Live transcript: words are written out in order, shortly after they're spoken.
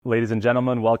Ladies and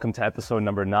gentlemen, welcome to episode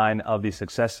number 9 of the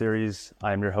Success Series.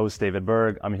 I am your host, David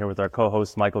Berg. I'm here with our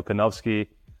co-host, Michael Konofsky.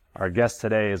 Our guest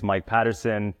today is Mike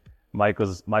Patterson. Mike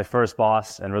was my first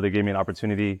boss and really gave me an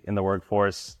opportunity in the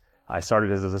workforce. I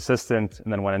started as his assistant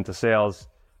and then went into sales.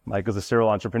 Mike is a serial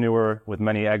entrepreneur with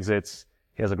many exits.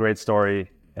 He has a great story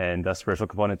and a spiritual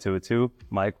component to it too.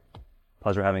 Mike,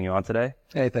 pleasure having you on today.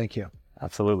 Hey, thank you.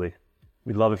 Absolutely.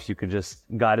 We'd love if you could just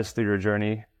guide us through your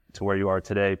journey to where you are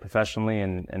today professionally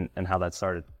and how that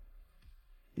started.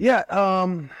 Yeah.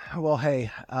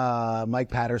 Mike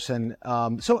Patterson.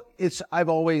 I've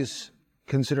always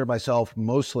considered myself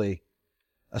mostly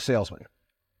a salesman,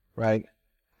 right?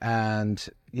 And,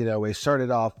 we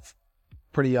started off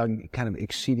pretty young, kind of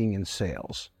exceeding in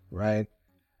sales, right?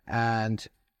 And,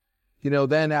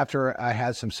 then after I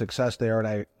had some success there and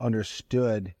I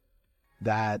understood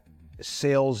that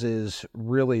sales is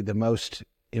really the most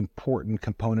important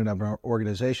component of our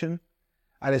organization,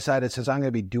 I decided since I'm going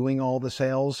to be doing all the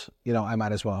sales, I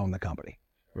might as well own the company,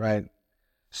 right?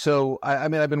 So,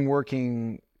 I've been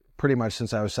working pretty much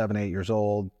since I was 7, 8 years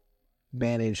old,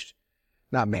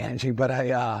 not managing, but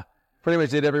I pretty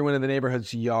much did everyone in the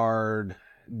neighborhood's yard,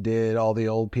 did all the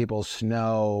old people's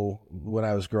snow when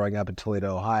I was growing up in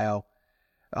Toledo, Ohio.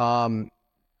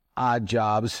 Odd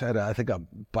jobs, had I think a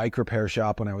bike repair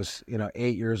shop when I was,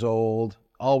 8 years old.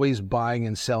 Always buying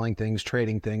and selling things,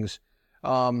 trading things,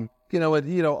 all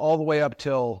the way up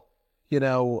till,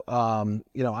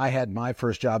 I had my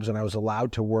first jobs and I was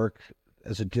allowed to work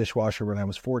as a dishwasher when I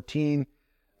was 14,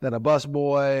 then a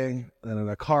busboy, then in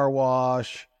a car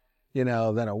wash, then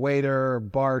a waiter,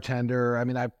 bartender.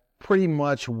 I pretty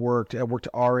much worked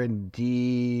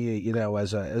R&D,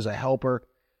 as a helper.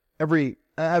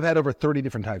 I've had over 30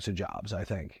 different types of jobs, I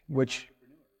think, which...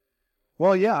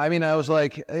 Well, yeah. I was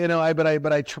like,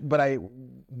 but I've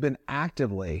been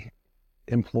actively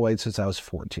employed since I was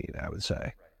 14, I would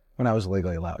say, when I was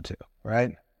legally allowed to,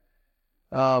 right?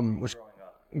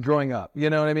 Growing up,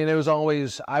 It was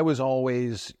always, I was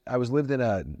lived in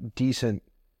a decent,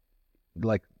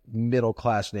 like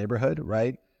middle-class neighborhood,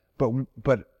 right?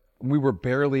 But we were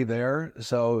barely there.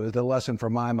 So the lesson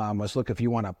from my mom was, look, if you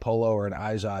want a Polo or an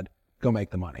Izod, go make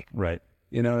the money. Right.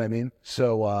 You know what I mean?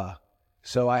 So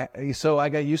I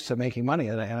got used to making money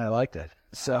and I liked it.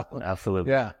 So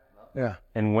absolutely. Yeah.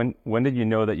 And when did you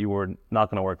know that you were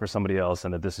not going to work for somebody else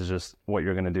and that this is just what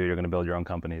you're going to do? You're going to build your own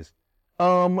companies.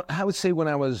 I would say when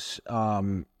I was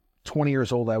 20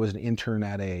 years old, I was an intern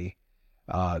at a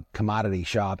commodity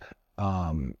shop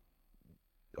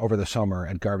over the summer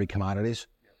at Garvey Commodities.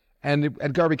 And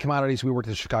at Garvey Commodities, we worked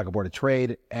at the Chicago Board of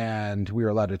Trade, and we were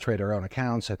allowed to trade our own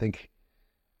accounts. I think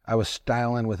I was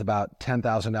styling with about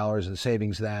 $10,000 in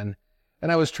savings then.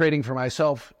 And I was trading for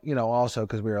myself, also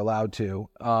because we were allowed to.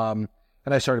 And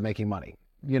I started making money,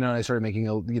 and I started making,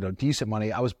 decent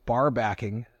money. I was bar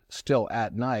backing still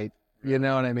at night, you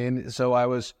know what I mean? So I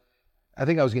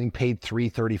think I was getting paid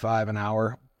 $3.35 an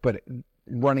hour, but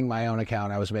running my own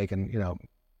account, I was making,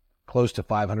 close to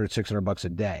 $500, $600 a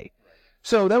day.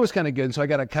 So that was kind of good. So I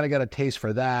got a taste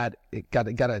for that.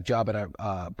 Got a job at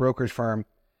a brokerage firm.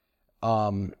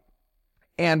 And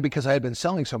because I had been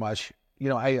selling so much,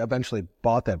 I eventually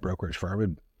bought that brokerage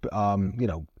firm,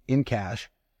 in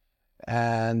cash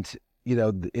and,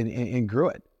 and grew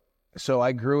it. So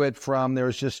I grew it from, there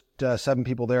was just 7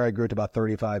 people there. I grew it to about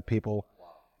 35 people. Wow.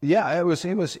 Yeah, it was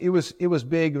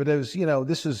big, but it was,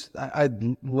 I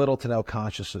had little to no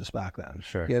consciousness back then.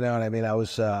 Sure. You know what I mean? it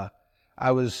was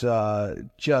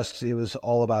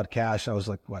all about cash. I was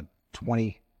like,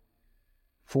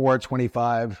 24,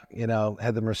 25,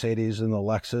 had the Mercedes and the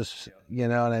Lexus, you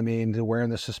know what I mean? Wearing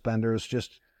the suspenders,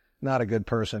 just not a good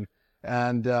person.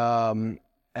 And then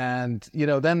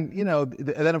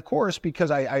of course,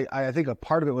 because I think a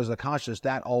part of it was the consciousness,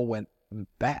 that all went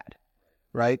bad,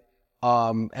 right?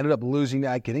 Ended up losing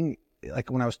that, getting, like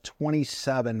when I was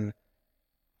 27,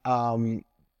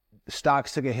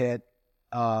 stocks took a hit.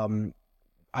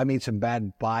 I made some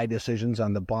bad buy decisions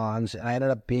on the bonds, and I ended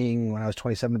up being, when I was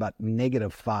 27, about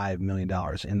negative $5 million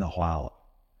in the hole.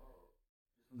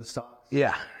 The stocks?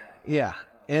 Yeah.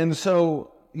 And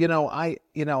so, I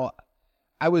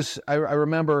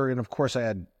remember, and of course I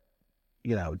had,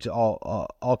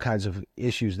 all kinds of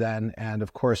issues then, and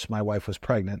of course my wife was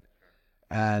pregnant,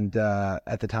 and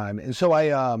at the time, and so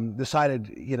I decided,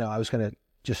 I was going to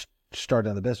just start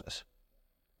another business,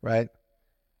 right?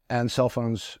 And cell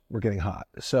phones were getting hot.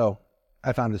 So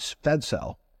I found this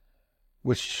FedCell,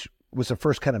 which was the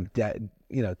first kind of,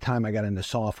 time I got into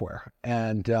software.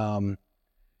 And, ended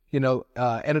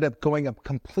up going a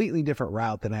completely different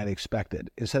route than I had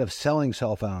expected. Instead of selling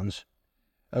cell phones,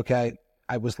 okay,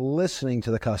 I was listening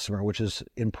to the customer, which is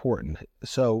important.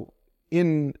 So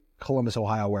in Columbus,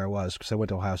 Ohio, where I was, because I went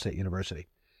to Ohio State University,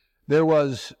 there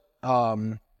was a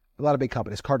lot of big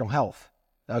companies, Cardinal Health,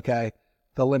 okay,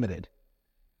 The Limited,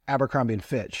 Abercrombie and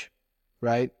Fitch,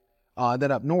 right?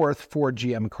 Then up north, Ford,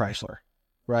 GM, Chrysler,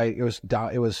 right? I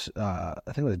think it was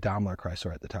Daimler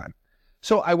Chrysler at the time.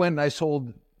 So I went and I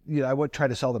sold, I would try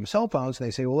to sell them cell phones, and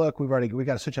they say, well, look, we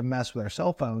got such a mess with our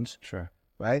cell phones, Sure.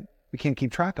 right? We can't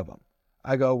keep track of them.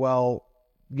 I go, well,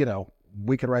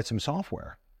 we could write some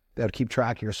software that would keep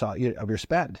track of your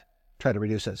spend, try to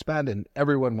reduce that spend, and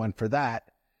everyone went for that.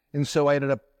 And so I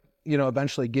ended up,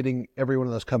 eventually getting every one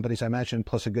of those companies I mentioned,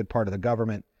 plus a good part of the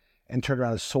government, and turned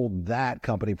around and sold that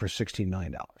company for $16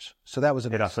 million. So that was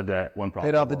paid off the debt, one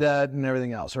problem. Paid off the debt and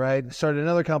everything else, right? Started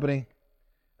another company,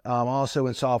 also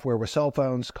in software with cell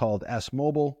phones, called S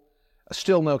Mobile.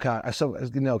 Still no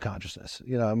consciousness.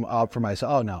 I'm out for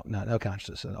myself. Oh, no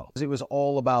consciousness at all. It was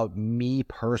all about me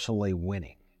personally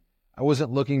winning. I wasn't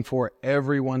looking for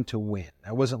everyone to win.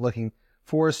 I wasn't looking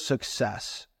for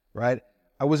success, right?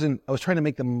 I was trying to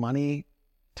make the money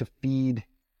to feed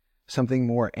something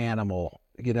more animal,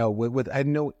 I had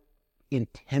no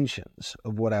intentions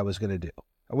of what I was going to do.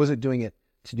 I wasn't doing it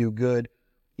to do good,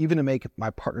 even to make my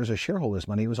partners or shareholders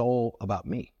money. It was all about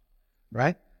me,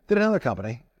 right? Did another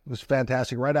company. It was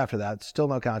fantastic. Right after that, still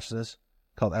no consciousness,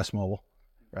 called S Mobile,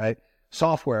 right?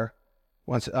 Software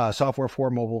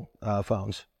for mobile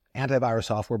phones, antivirus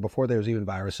software before there was even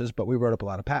viruses, but we wrote up a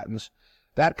lot of patents.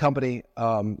 That company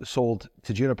sold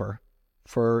to Juniper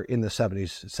for in the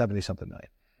 70-something million.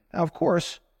 Now, of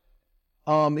course,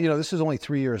 this is only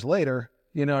 3 years later,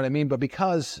 you know what I mean? But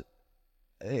because,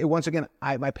 once again,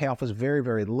 my payoff was very,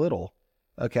 very little,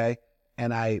 okay?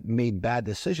 And I made bad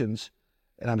decisions,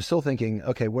 and I'm still thinking,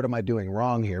 okay, what am I doing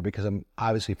wrong here? Because I'm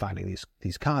obviously finding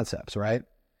these concepts, right?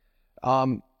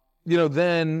 Then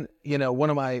one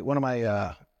of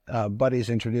my buddies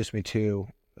introduced me to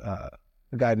a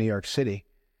guy in New York City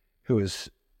who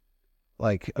is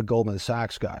like a Goldman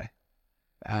Sachs guy,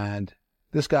 and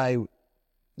this guy,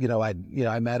 I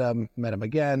met him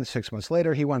again. 6 months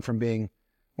later, he went from being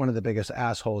one of the biggest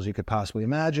assholes you could possibly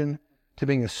imagine to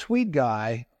being a sweet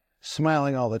guy,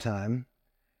 smiling all the time.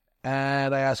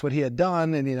 And I asked what he had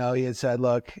done, and he had said,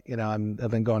 "Look,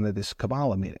 I've been going to this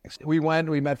Kabbalah meetings." We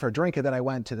met for a drink, and then I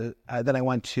went to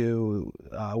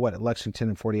Lexington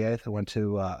and 48th. I went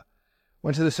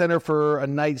to the center for a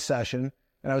night session,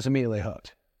 and I was immediately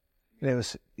hooked. And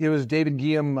it was David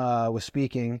Guillaume was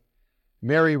speaking.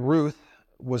 Mary Ruth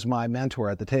was my mentor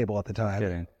at the table at the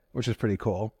time, which was pretty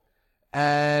cool.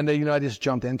 And I just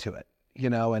jumped into it,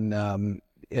 and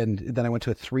then I went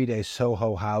to a 3-day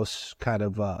Soho House kind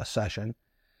of session.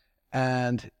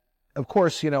 And of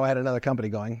course, I had another company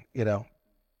going,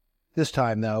 this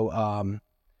time though,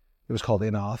 it was called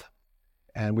Inauth,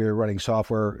 and we were running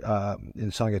software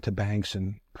and selling it to banks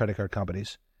and credit card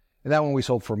companies. And that one we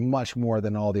sold for much more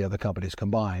than all the other companies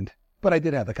combined. But I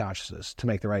did have the consciousness to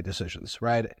make the right decisions,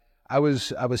 right? I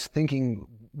was thinking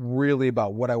really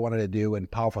about what I wanted to do and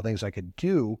powerful things I could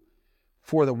do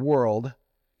for the world,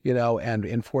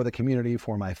 and for the community,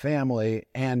 for my family,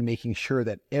 and making sure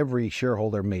that every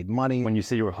shareholder made money. When you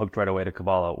say you were hooked right away to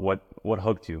Kabbalah, what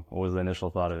hooked you? What was the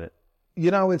initial thought of it?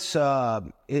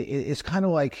 It's kind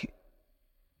of like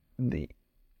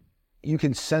you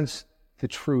can sense the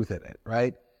truth in it,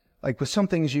 right? Like with some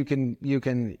things you can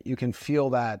feel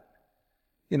that,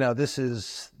 this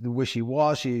is the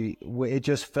wishy-washy. It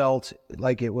just felt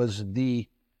like it was the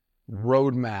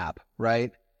roadmap,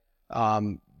 right?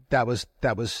 That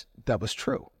was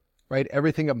true, right?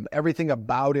 Everything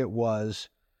about it was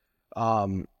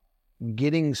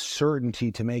getting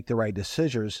certainty to make the right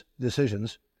decisions,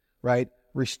 right?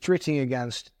 Restricting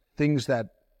against things that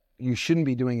you shouldn't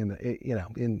be doing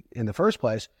in the first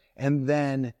place, and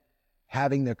then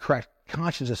having the correct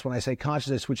consciousness. When I say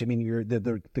consciousness, which I mean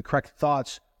the correct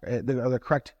thoughts, the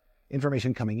correct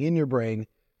information coming in your brain,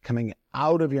 coming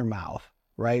out of your mouth,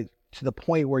 right? To the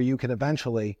point where you can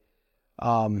eventually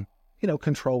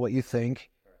control what you think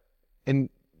and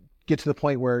get to the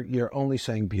point where you're only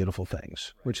saying beautiful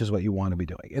things, which is what you want to be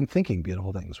doing, and thinking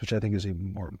beautiful things, which I think is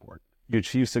even more important. You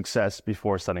achieved success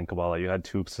before studying Kabbalah. You had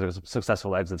 2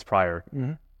 successful exits prior.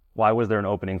 Mm-hmm. Why was there an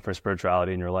opening for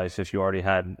spirituality in your life if you already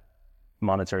had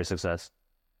monetary success?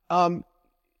 I've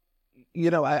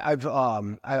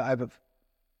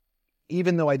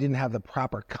even though I didn't have the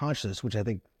proper consciousness, which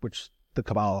the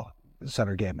Kabbalah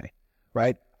Center gave me,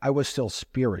 right? I was still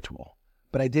spiritual,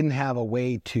 but I didn't have a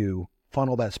way to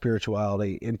funnel that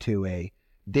spirituality into a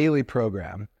daily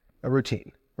program, a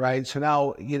routine, right? So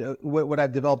now, what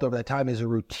I've developed over that time is a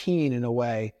routine in a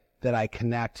way that I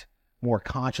connect more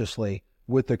consciously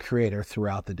with the creator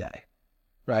throughout the day,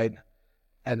 right?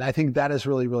 And I think that has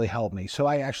really, really helped me. So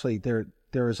I actually, there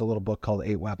is a little book called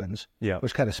 8 Weapons,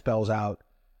 which kind of spells out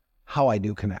how I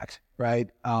do connect, right?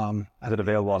 Is it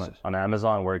available on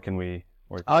Amazon? Where can we?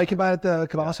 I can buy it at the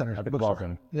Kabbalah Center. At the Kabbalah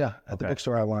Center. Yeah, at the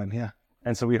bookstore online, yeah.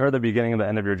 And so we heard the beginning and the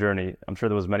end of your journey. I'm sure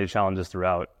there was many challenges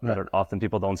throughout that often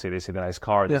people don't see. They see the nice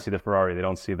car, they see the Ferrari, they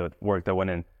don't see the work that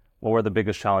went in. What were the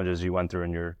biggest challenges you went through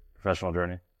in your professional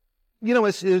journey? You know,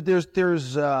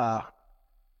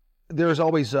 there's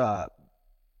always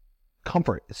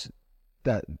comfort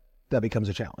that becomes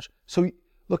a challenge. So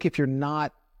look, if you're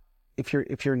not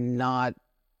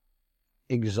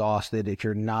exhausted, if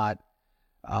you're not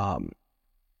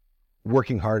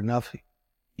working hard enough,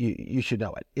 you should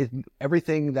know it.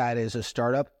 Everything that is a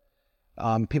startup,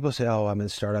 people say, "Oh, I'm in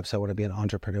startups. I want to be an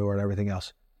entrepreneur," and everything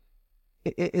else.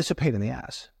 It's a pain in the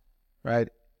ass, right?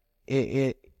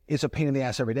 It's a pain in the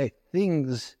ass every day.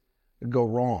 Things go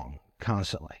wrong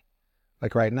constantly.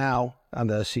 Like right now, I'm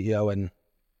the CEO and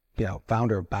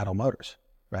founder of Battle Motors,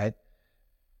 right?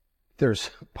 There's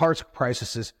parts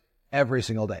crises every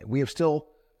single day. We have still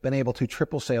been able to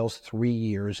triple sales 3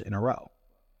 years in a row.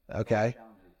 Okay.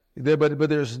 But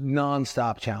there's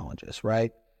nonstop challenges,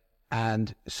 right?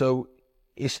 And so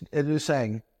it is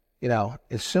saying,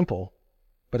 it's simple,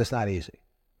 but it's not easy,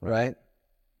 right?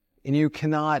 And you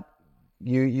cannot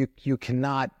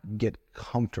get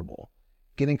comfortable.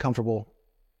 Getting comfortable,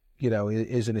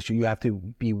 is an issue. You have to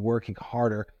be working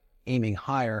harder, aiming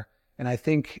higher. And I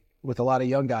think with a lot of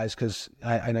young guys, because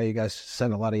I know you guys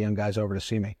send a lot of young guys over to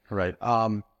see me. Right.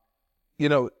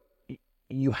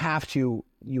 You have to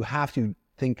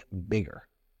think bigger.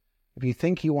 If you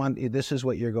think this is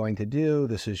what you're going to do,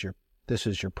 this is your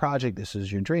project, this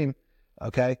is your dream,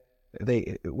 okay?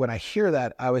 When I hear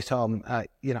that, I always tell them, I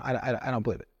don't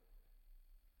believe it.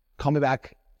 Call me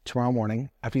back tomorrow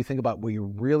morning after you think about what you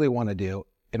really want to do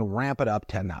and ramp it up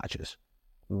 10 notches.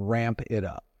 Ramp it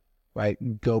up, right?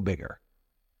 Go bigger.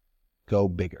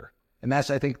 And that's,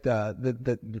 I think,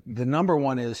 the number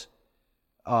one is,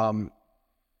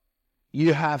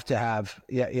 you have to have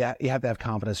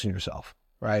confidence in yourself,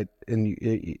 right? And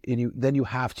then you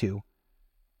have to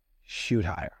shoot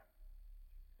higher.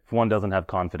 If one doesn't have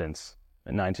confidence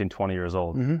at 19, 20 years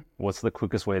old, what's the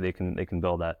quickest way they can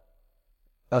build that?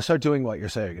 Start doing what you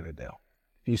say you're going to do.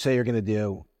 If you say you're going to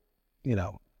do,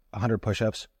 100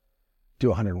 push-ups, do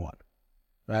 101,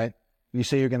 right? If you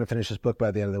say you're going to finish this book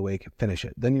by the end of the week, finish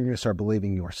it. Then you're going to start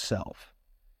believing yourself.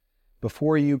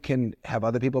 Before you can have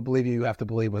other people believe you, you have to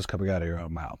believe what's coming out of your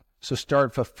own mouth. So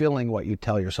start fulfilling what you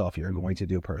tell yourself you're going to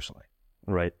do personally.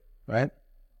 Right. Right?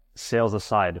 Sales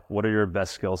aside, what are your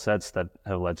best skill sets that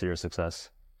have led to your success?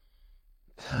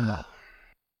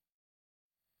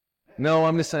 No,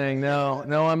 I'm just saying, no,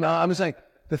 I'm not. I'm just saying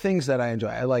the things that I enjoy.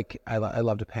 I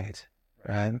love to paint,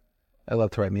 right? I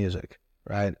love to write music,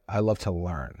 right? I love to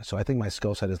learn. So I think my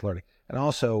skill set is learning. And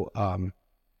also, I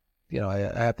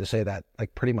have to say that,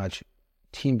 like, pretty much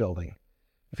team building.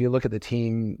 If you look at the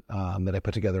team that I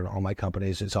put together in all my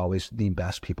companies, it's always the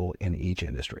best people in each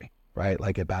industry, right?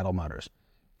 Like at Battle Motors,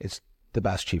 it's the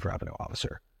best chief revenue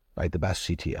officer, right? The best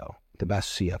CTO, the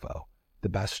best CFO, the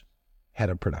best head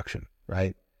of production,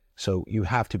 right? So you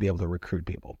have to be able to recruit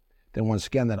people. Then once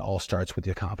again, that all starts with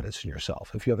your confidence in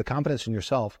yourself. If you have the confidence in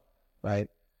yourself, right?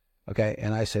 Okay.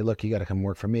 And I say, look, you got to come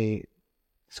work for me.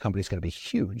 This company's going to be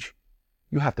huge.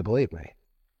 You have to believe me,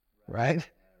 right?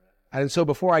 And so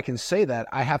before I can say that,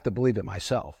 I have to believe it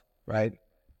myself, right?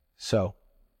 So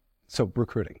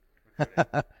recruiting.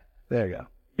 There you go.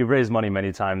 You've raised money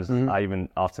many times. I even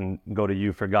often go to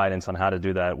you for guidance on how to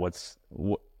do that.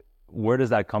 Where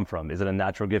does that come from? Is it a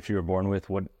natural gift you were born with?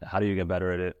 How do you get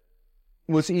better at it?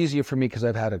 Well, it's easier for me because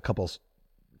I've had a couple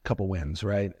wins,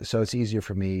 right? So it's easier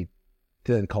for me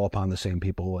to then call upon the same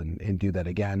people and do that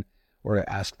again, or to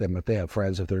ask them if they have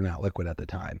friends if they're not liquid at the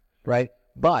time, right?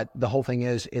 But the whole thing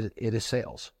is, it is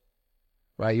sales,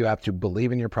 right? You have to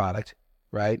believe in your product,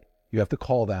 right? You have to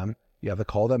call them. You have to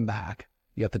call them back.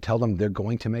 You have to tell them they're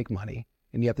going to make money,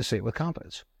 and you have to say it with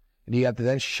confidence. And you have to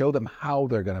then show them how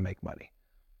they're going to make money.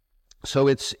 So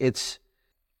it's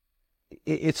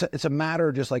a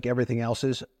matter, just like everything else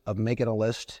is, of making a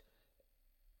list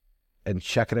and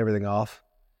checking everything off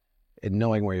and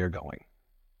knowing where you're going,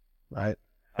 right?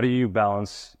 How do you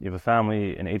balance? You have a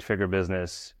family, an 8-figure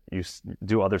business, you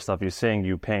do other stuff, you sing,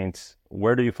 you paint.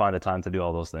 Where do you find the time to do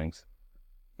all those things?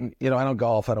 I don't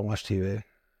golf, I don't watch TV.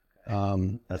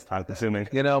 That's time consuming.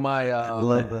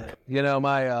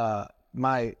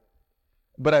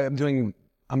 But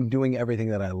I'm doing everything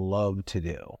that I love to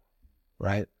do,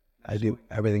 right? I do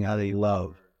everything I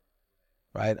love,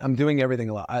 right? I'm doing everything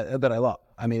that I love.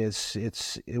 I mean,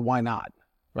 why not,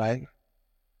 right?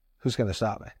 Who's going to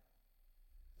stop me?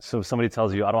 So if somebody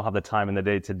tells you, I don't have the time in the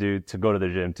day to go to the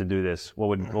gym to do this, what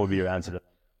would be your answer to that?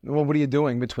 Well, what are you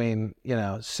doing between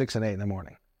 6 and 8 in the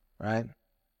morning, right?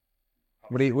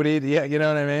 What do you yeah, you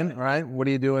know what I mean, right? What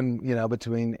are you doing,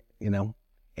 between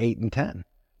 8 and 10?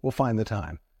 We'll find the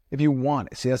time if you want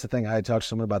it. See, that's the thing. I talked to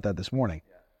someone about that this morning.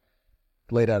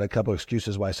 Laid out a couple of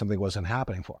excuses why something wasn't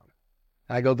happening for him.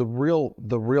 And I go, the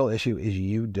real issue is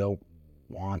you don't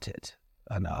want it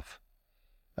enough,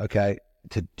 okay,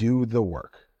 to do the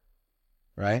work,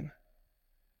 right?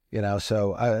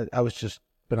 So I was just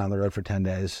been on the road for 10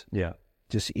 days. Yeah.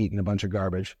 Just eating a bunch of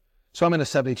garbage. So I'm in a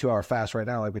 72-hour fast right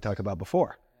now, like we talked about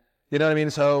before. You know what I mean?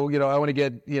 So, I want to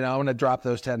get, I want to drop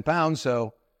those 10 pounds.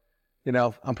 So,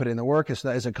 I'm putting in the work. Is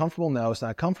it comfortable? No, it's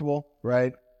not comfortable,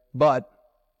 right? But,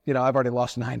 I've already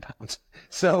lost 9 pounds.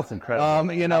 So, that's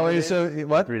incredible. So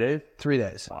what? 3 days? 3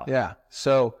 days. Wow. Yeah.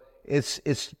 So it's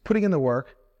putting in the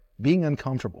work, being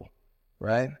uncomfortable,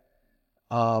 right?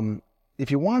 If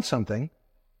you want something,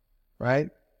 right?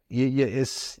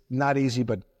 It's not easy,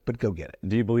 but go get it.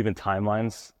 Do you believe in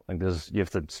timelines? Like you have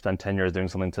to spend 10 years doing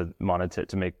something to monetize,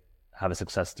 to have a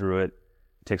success through it.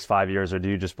 It takes 5 years, or do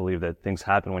you just believe that things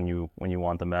happen when you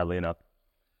want them badly enough?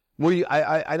 Well,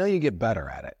 I know you get better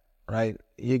at it, right?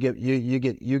 You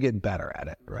get better at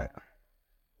it, right?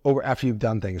 After you've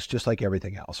done things, just like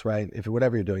everything else, right?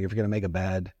 Whatever you're doing, if you're going to make a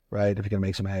bed, right? If you're going to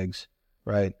make some eggs,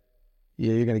 right?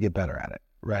 You're going to get better at it,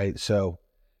 right? So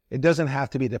it doesn't have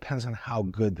to be. It depends on how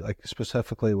good, like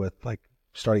specifically with like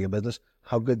starting a business,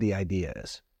 how good the idea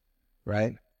is,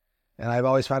 right? And I've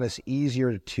always found it's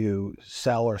easier to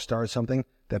sell or start something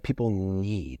that people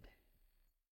need,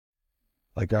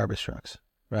 like garbage trucks,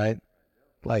 right?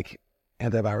 Like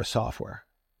antivirus software,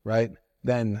 right?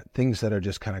 Than things that are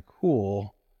just kind of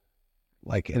cool,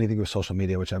 like anything with social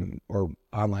media, or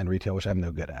online retail, which I'm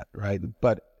no good at, right?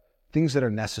 But things that are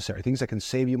necessary, things that can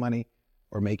save you money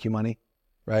or make you money,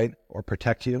 right? Or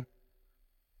protect you.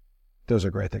 Those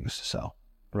are great things to sell.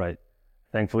 Right.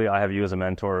 Thankfully, I have you as a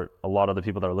mentor. A lot of the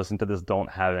people that are listening to this don't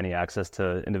have any access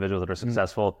to individuals that are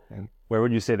successful. Mm-hmm. Where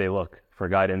would you say they look for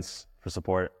guidance, for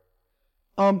support?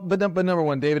 But number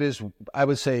one, David is, I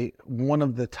would say, one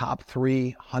of the top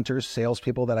 3 hunters,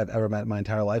 salespeople that I've ever met in my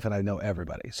entire life, and I know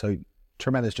everybody. So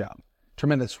tremendous job,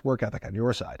 tremendous work ethic on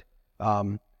your side.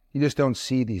 You just don't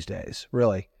see these days,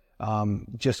 really.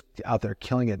 Just out there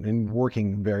killing it and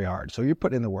working very hard. So you're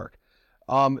putting in the work.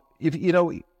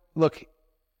 Look,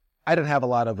 I didn't have a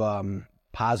lot of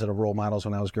positive role models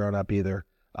when I was growing up either.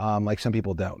 Like some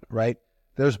people don't, right?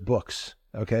 There's books,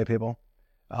 okay, people?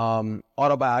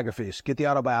 Autobiographies. Get the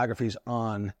autobiographies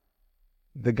on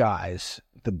the guys,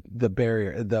 the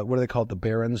barrier, what are they called? The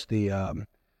barons, the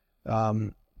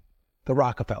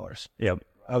Rockefellers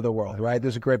of the world, right?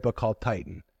 There's a great book called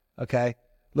Titan, okay?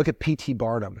 Look at P.T.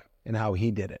 Barnum and how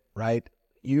he did it, right?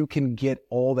 You can get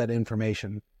all that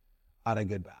information out of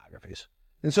good biographies.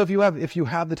 And so if you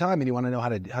have the time and you want to know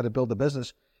how to build a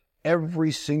business,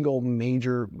 every single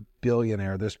major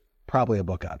billionaire, there's probably a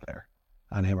book out there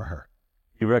on him or her.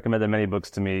 You recommended many books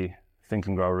to me, Think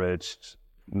and Grow Rich,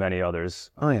 many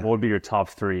others. Oh, yeah. What would be your top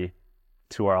 3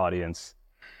 to our audience?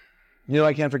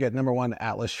 I can't forget, number 1,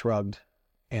 Atlas Shrugged,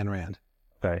 Ayn Rand.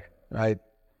 Okay. Right?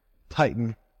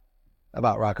 Titan,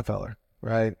 about Rockefeller,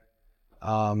 right?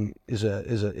 Is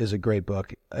a great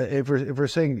book. If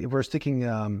we're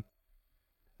sticking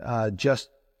just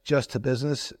to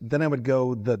business, then I would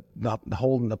go the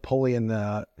whole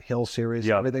Napoleon Hill series,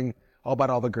 everything, all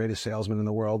about all the greatest salesmen in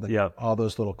the world, and all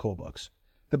those little cool books.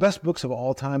 The best books of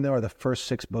all time, though, are the first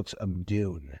 6 books of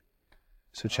Dune.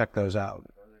 So check those out.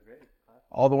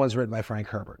 All the ones written by Frank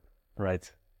Herbert.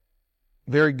 Right.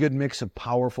 Very good mix of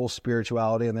powerful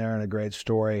spirituality in there and a great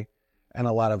story, and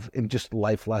a lot of just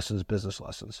life lessons, business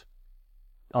lessons.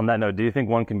 On that note, do you think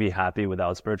one can be happy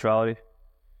without spirituality?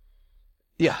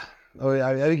 Yeah,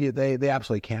 I think they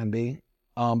absolutely can be,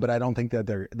 but I don't think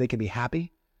that they can be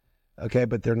happy, okay,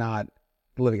 but they're not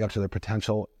living up to their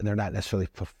potential, and they're not necessarily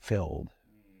fulfilled,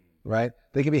 right?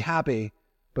 They can be happy,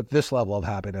 but this level of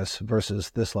happiness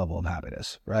versus this level of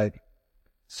happiness, right?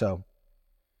 So,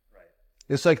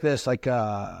 it's like this, like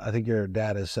I think your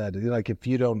dad has said, like if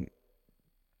you don't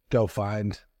go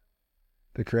find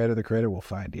the creator will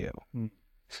find you.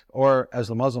 Or as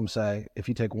the Muslims say, if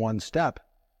you take 1 step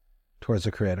towards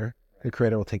the creator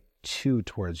will take 2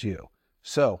 towards you.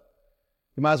 So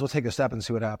you might as well take a step and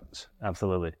see what happens.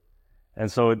 Absolutely. And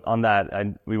so on that,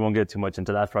 we won't get too much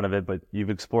into that front of it, but you've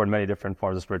explored many different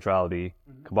forms of spirituality,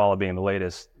 Kabbalah being the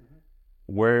latest.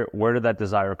 Where did that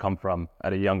desire come from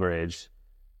at a younger age?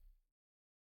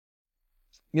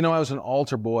 I was an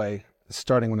altar boy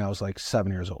starting when I was like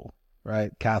 7 years old,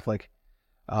 right? Catholic.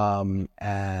 And,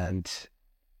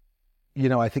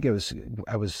 I think I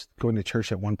was going to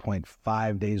church at one point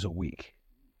 5 days a week.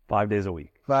 5 days a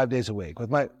week. 5 days a week. With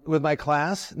my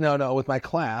class? No, with my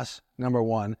class, number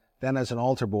one. Then as an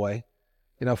altar boy,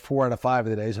 4 out of 5 of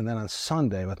the days. And then on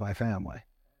Sunday with my family.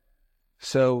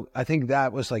 So I think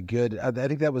that was like good. I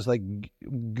think that was like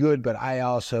good, but I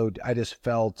just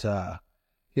felt, I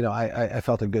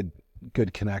felt a good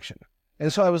connection.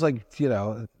 And so I was like,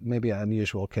 maybe an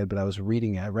unusual kid, but I was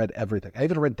reading, I read everything. I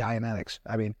even read Dianetics.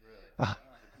 I mean,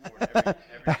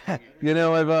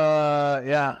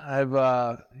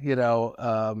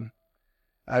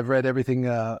 I've read everything,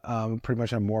 pretty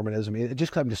much on Mormonism.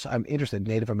 I'm interested in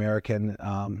Native American,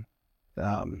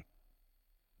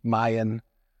 Mayan.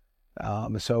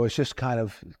 So it's just kind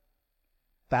of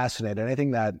fascinating.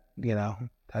 Anything that,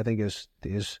 I think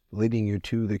is leading you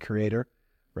to the Creator,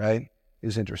 right,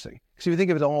 is interesting. Because if you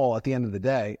think of it all, at the end of the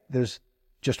day, there's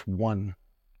just one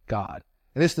God.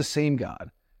 And it's the same God.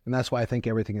 And that's why I think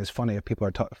everything is funny if people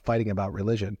are fighting about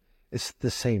religion. It's the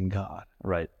same God.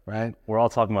 Right. Right? We're all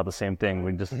talking about the same thing.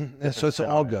 We just So it's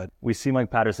all good. We see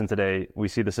Mike Patterson today. We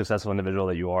see the successful individual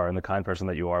that you are and the kind person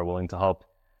that you are, willing to help.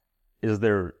 Is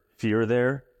there fear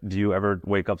there? Do you ever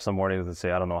wake up some mornings and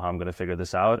say, I don't know how I'm going to figure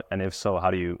this out? And if so,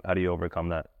 how do you overcome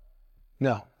that?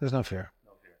 No, there's no fear.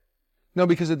 No,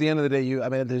 because at the end of the day,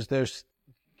 there's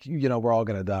we're all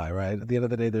going to die, right? At the end of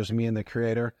the day, there's me and the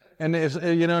Creator. And if,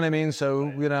 you know what I mean? So,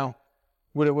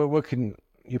 what can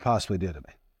you possibly do to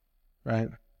me? Right?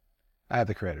 I have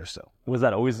the Creator still.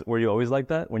 Were you always like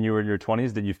that when you were in your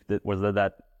 20s? Was there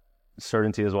that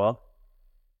certainty as well?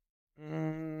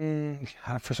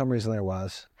 For some reason there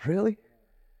was. Really?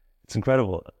 It's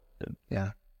incredible.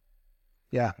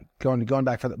 Yeah. Going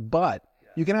back for that. But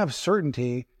you can have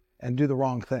certainty and do the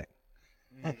wrong thing.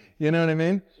 You know what I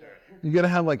mean? Sure. You got to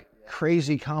have like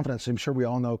crazy confidence. I'm sure we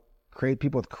all know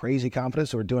people with crazy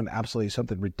confidence who are doing absolutely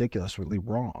something ridiculously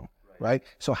wrong, right?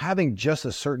 So having just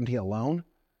a certainty alone,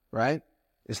 right,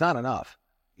 is not enough.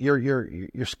 Your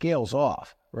scale's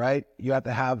off, right? You have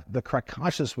to have the correct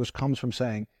consciousness, which comes from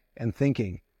saying and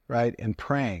thinking, right, and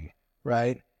praying,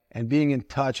 right, and being in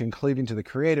touch and cleaving to the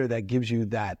Creator that gives you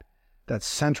that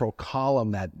central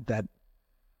column, that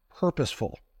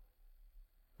purposeful,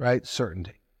 right,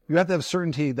 certainty. You have to have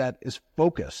certainty that is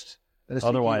focused, that is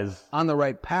otherwise on the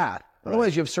right path. Right.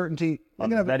 Otherwise, you have certainty. I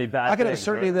can have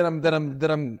certainty right?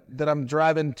 that I'm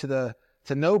driving to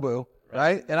Nobu,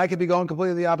 right? And I could be going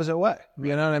completely the opposite way.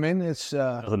 You know what I mean? It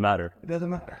doesn't matter. It doesn't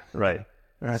matter. Right.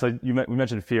 So we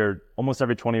mentioned fear. Almost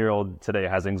every 20-year-old today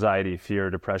has anxiety, fear,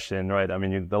 depression, right? I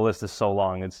mean, the list is so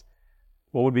long.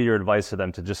 What would be your advice to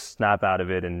them to just snap out of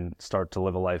it and start to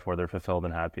live a life where they're fulfilled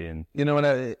and happy? And no one's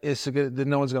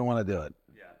going to want to do it.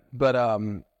 Yeah. But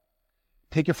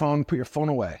take your phone, put your phone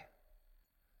away,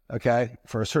 okay,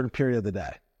 for a certain period of the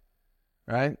day,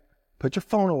 right? Put your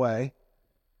phone away,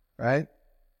 right?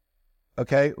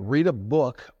 Okay, read a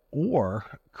book or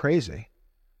crazy,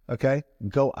 okay?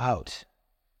 Go out,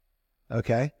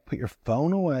 okay? Put your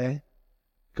phone away,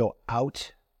 go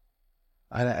out.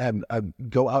 I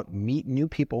go out, meet new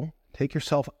people, take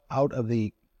yourself out of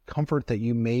the comfort that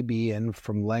you may be in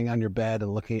from laying on your bed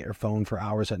and looking at your phone for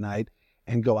hours at night,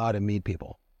 and go out and meet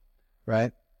people,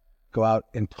 right? Go out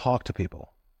and talk to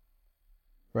people,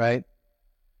 right?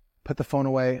 Put the phone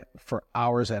away for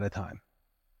hours at a time.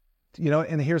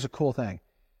 And here's a cool thing.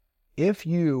 You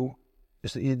don't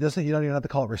even have to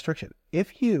call it restriction.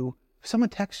 If someone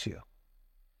texts you,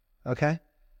 okay,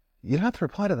 you don't have to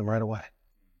reply to them right away.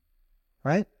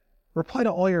 Right? Reply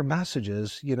to all your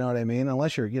messages, you know what I mean?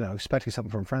 Unless you're, expecting something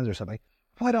from friends or something.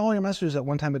 Reply to all your messages at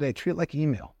one time a day. Treat it like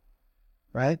email,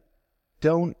 right?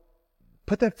 Don't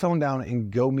put that phone down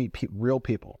and go meet real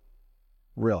people.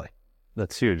 Really.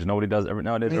 That's huge. Nobody does.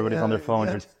 Nowadays, everybody's on their phone.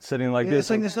 You're sitting like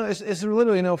this. It's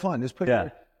literally no fun. Just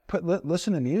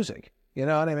listen to music. You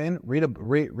know what I mean? Read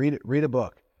a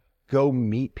book. Go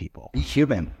meet people. Be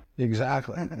human.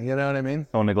 Exactly. You know what I mean?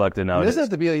 So neglected now. It doesn't have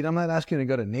to be, I'm not asking you to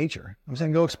go to nature. I'm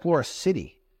saying go explore a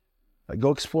city. Go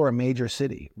explore a major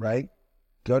city, right?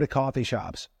 Go to coffee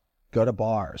shops. Go to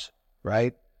bars,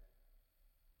 right?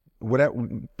 Whatever,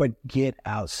 but get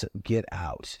out,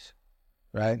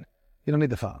 right? You don't need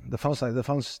the phone. The phone's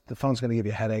going to give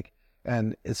you a headache,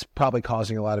 and it's probably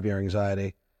causing a lot of your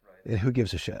anxiety. Right. And who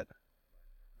gives a shit,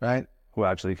 right? Who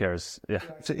actually cares? Yeah.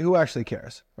 So who actually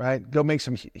cares, right? Go make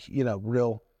some,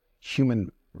 real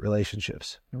human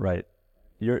relationships. Right.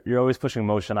 You're always pushing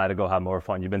Mo and I to go have more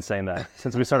fun. You've been saying that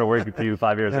since we started working for you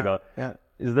 5 years ago. Yeah.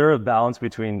 Is there a balance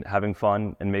between having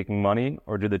fun and making money,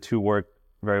 or do the two work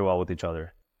very well with each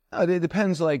other? It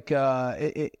depends. Like,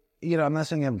 I'm not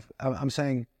saying I'm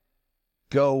saying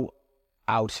go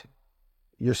out.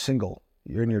 You're single.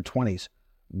 You're in your 20s.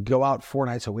 Go out 4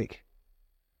 nights a week,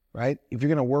 right? If you're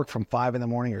going to work from 5 in the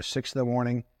morning or 6 in the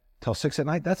morning till 6 at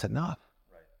night, that's enough.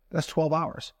 Right. That's 12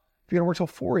 hours. If you're going to work till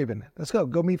 4 even, let's go.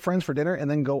 Go meet friends for dinner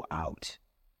and then go out.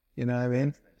 You know what I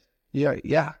mean?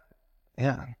 Yeah.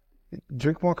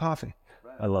 Drink more coffee.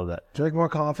 I love that. Drink more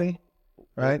coffee,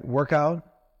 right? Work out,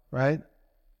 right?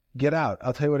 Get out.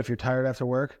 I'll tell you what, if you're tired after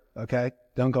work, okay,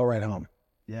 don't go right home.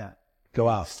 Yeah. Go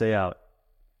out. Stay out.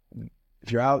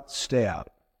 If you're out, stay out,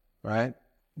 right?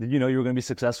 Did you know you were going to be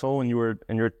successful when you were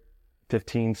in your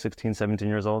 15, 16, 17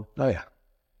 years old? Oh, yeah.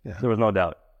 There was no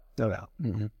doubt. No doubt.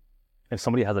 Mm-hmm. If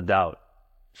somebody has a doubt,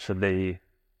 should they?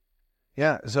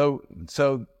 Yeah. So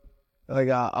like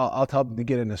I'll tell them to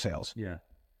get into sales. Yeah.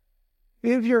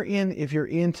 If you're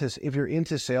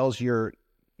into sales, you're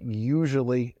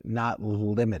usually not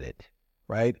limited,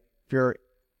 right? If you're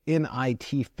in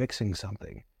IT fixing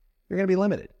something, you're going to be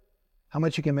limited. How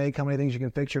much you can make, how many things you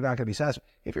can fix, you're not going to be satisfied.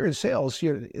 If you're in sales,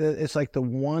 it's like the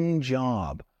one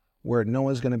job where no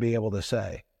one's going to be able to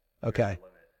say, okay,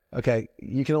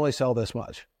 you can only sell this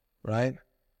much, right?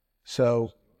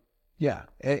 So, yeah.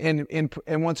 And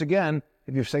once again,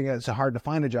 if you're saying it's hard to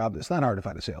find a job, it's not hard to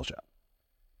find a sales job.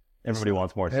 Everybody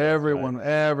wants more sales.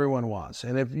 Everyone wants.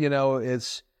 And if,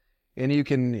 and you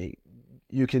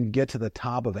can get to the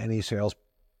top of any sales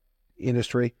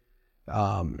industry,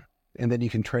 and then you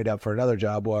can trade up for another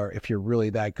job where if you're really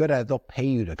that good at it, they'll pay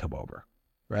you to come over,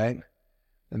 right?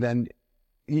 And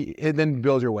then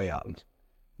build your way up.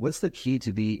 What's the key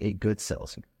to be a good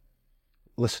salesman?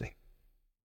 Listening,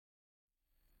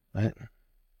 right?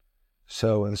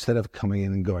 So instead of coming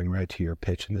in and going right to your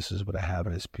pitch, and this is what I have,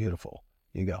 and it's beautiful,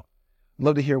 you go, I'd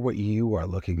love to hear what you are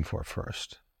looking for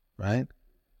first, right?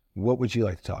 What would you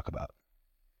like to talk about,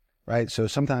 right? So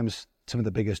sometimes some of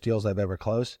the biggest deals I've ever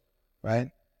closed,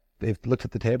 right? They've looked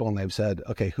at the table and they've said,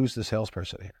 okay, who's the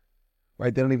salesperson here,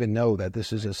 right? They don't even know that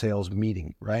this is a sales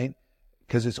meeting, right?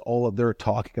 Because it's all of they're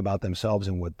talking about themselves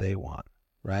and what they want,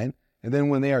 right? And then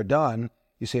when they are done,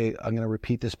 you say, I'm going to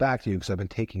repeat this back to you because I've been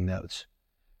taking notes,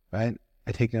 right?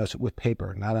 I take notes with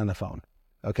paper, not on the phone,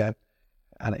 okay?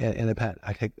 And a pen.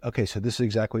 Okay, so this is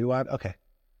exactly what you want? Okay,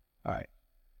 all right.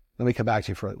 Let me come back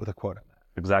to you with a quote on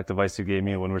that. Exact advice you gave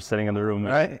me when we're sitting in the room.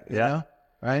 Right? Yeah.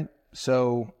 Right?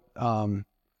 So,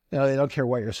 they don't care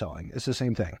what you're selling. It's the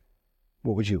same thing.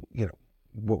 What would you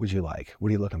like? What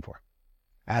are you looking for?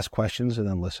 Ask questions and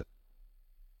then listen.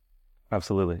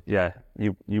 Absolutely. Yeah.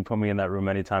 You put me in that room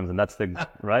many times, and that's the,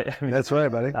 right? I mean, that's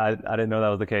right, buddy. I didn't know that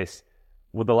was the case.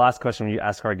 Well, the last question we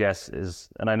ask our guests is,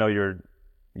 and I know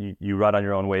you ride on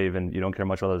your own wave and you don't care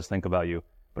much what others think about you,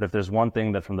 but if there's one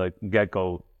thing that from the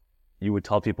get-go you would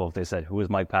tell people if they said, who is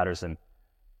Mike Patterson?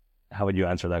 How would you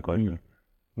answer that question?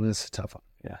 Well, this is a tough one.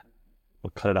 Yeah.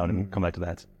 We'll cut it out and come back to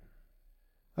that.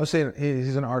 I was saying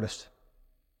he's an artist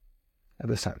at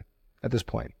this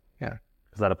point. Yeah.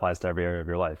 Because that applies to every area of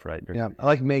your life, right? Yeah. I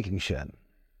like making shit.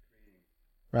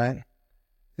 Right?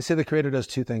 They say the creator does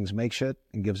two things, make shit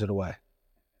and gives it away.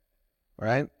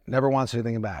 Right? Never wants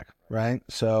anything back. Right?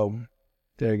 So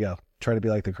there you go. Try to be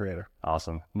like the creator.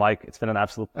 Awesome. Mike, it's been an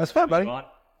absolute pleasure. That's fun, buddy.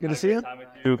 Good to see you.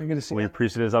 Good to see you. We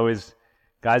appreciate it as always.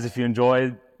 Guys, if you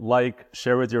enjoyed,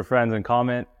 share with your friends and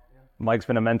comment. Mike's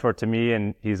been a mentor to me,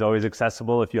 and he's always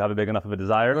accessible if you have a big enough of a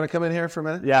desire. You want to come in here for a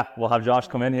minute? Yeah, we'll have Josh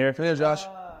come in here. Come here, Josh.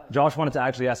 Josh wanted to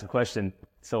actually ask a question,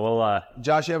 so we'll...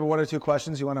 Josh, you have 1 or 2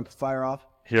 questions you want to fire off?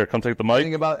 Here, come take the mic.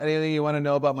 Anything you want to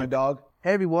know about my dog?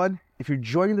 Hey everyone, if you're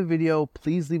enjoying the video,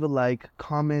 please leave a like,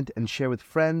 comment, and share with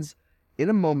friends. In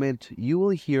a moment, you will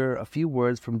hear a few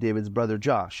words from David's brother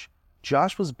Josh.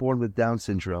 Josh was born with Down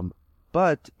syndrome,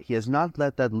 but he has not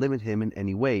let that limit him in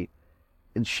any way,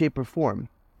 in shape or form.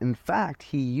 In fact,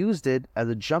 he used it as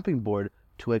a jumping board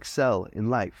to excel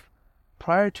in life.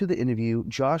 Prior to the interview,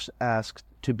 Josh asked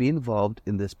to be involved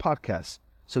in this podcast.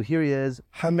 So here he is.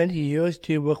 How many years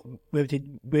do you work with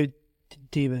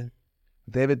David?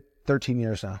 David, 13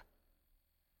 years now.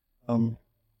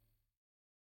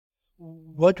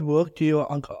 What work do you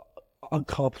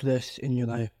accomplish in your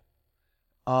life?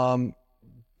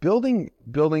 Building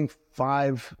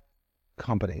 5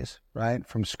 companies, right,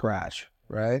 from scratch,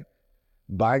 right?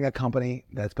 Buying a company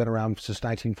that's been around since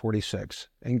 1946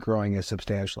 and growing it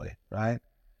substantially, right?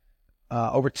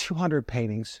 Over 200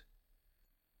 paintings,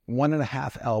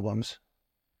 1.5 albums,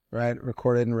 right,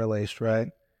 recorded and released, right?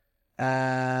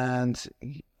 And,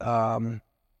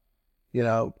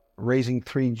 raising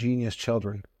 3 genius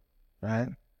children, right?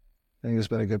 I think it's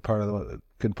been a good part of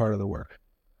the work,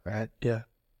 right? Yeah.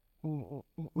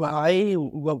 Why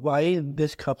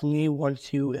this company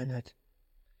wants you in it?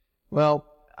 Well,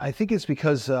 I think it's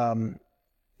because I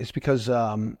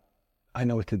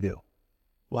know what to do.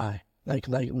 Why? Like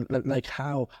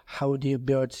how do you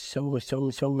build so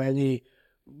many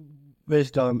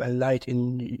wisdom and light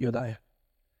in your life?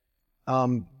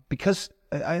 Because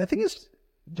I think it's,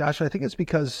 Josh, I think it's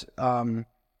because I'm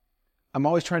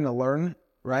always trying to learn,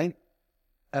 right?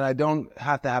 And I don't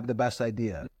have to have the best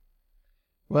idea.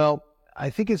 Well, I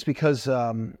think it's because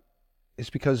I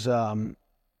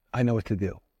know what to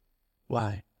do.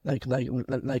 Why? Like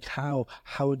how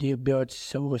do you build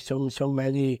so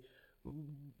many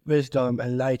wisdom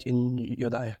and light in your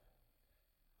life?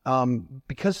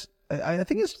 Because I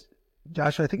think it's,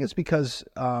 Josh, I think it's because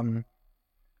I'm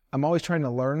always trying to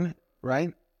learn,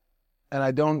 right? And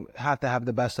I don't have to have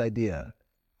the best idea.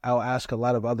 I'll ask a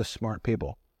lot of other smart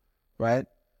people, right?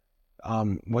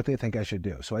 What they think I should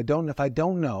do. So if I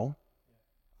don't know,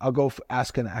 I'll go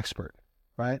ask an expert,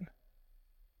 right?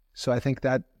 So I think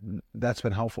that's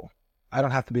been helpful. I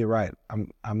don't have to be right.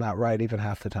 I'm not right even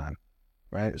half the time,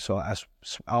 right? So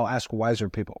I'll ask wiser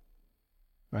people,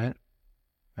 right?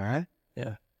 All right.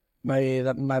 Yeah. My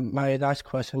last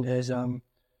question is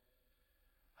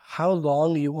how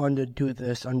long you want to do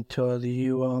this until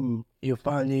you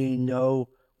finally know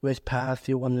which path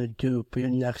you want to do for your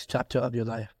next chapter of your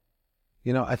life?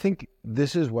 I think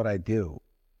this is what I do.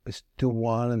 Is do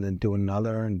one and then do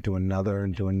another and do another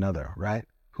and do another, right?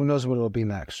 Who knows what it'll be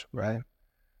next, right?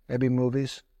 Maybe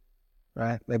movies,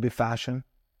 right? Maybe fashion,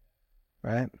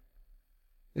 right?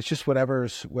 It's just whatever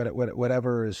is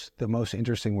the most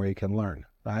interesting where you can learn,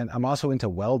 right? I'm also into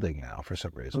welding now for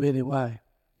some reason. Really, why?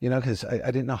 Because I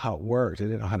didn't know how it worked. I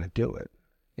didn't know how to do it.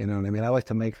 You know what I mean? I like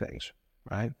to make things,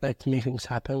 right? Like to make things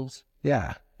happen?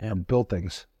 Yeah. Yeah. Or build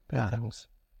things. Build Yeah. things.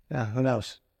 Yeah, who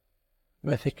knows?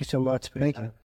 Well, thank you so much. Thank you.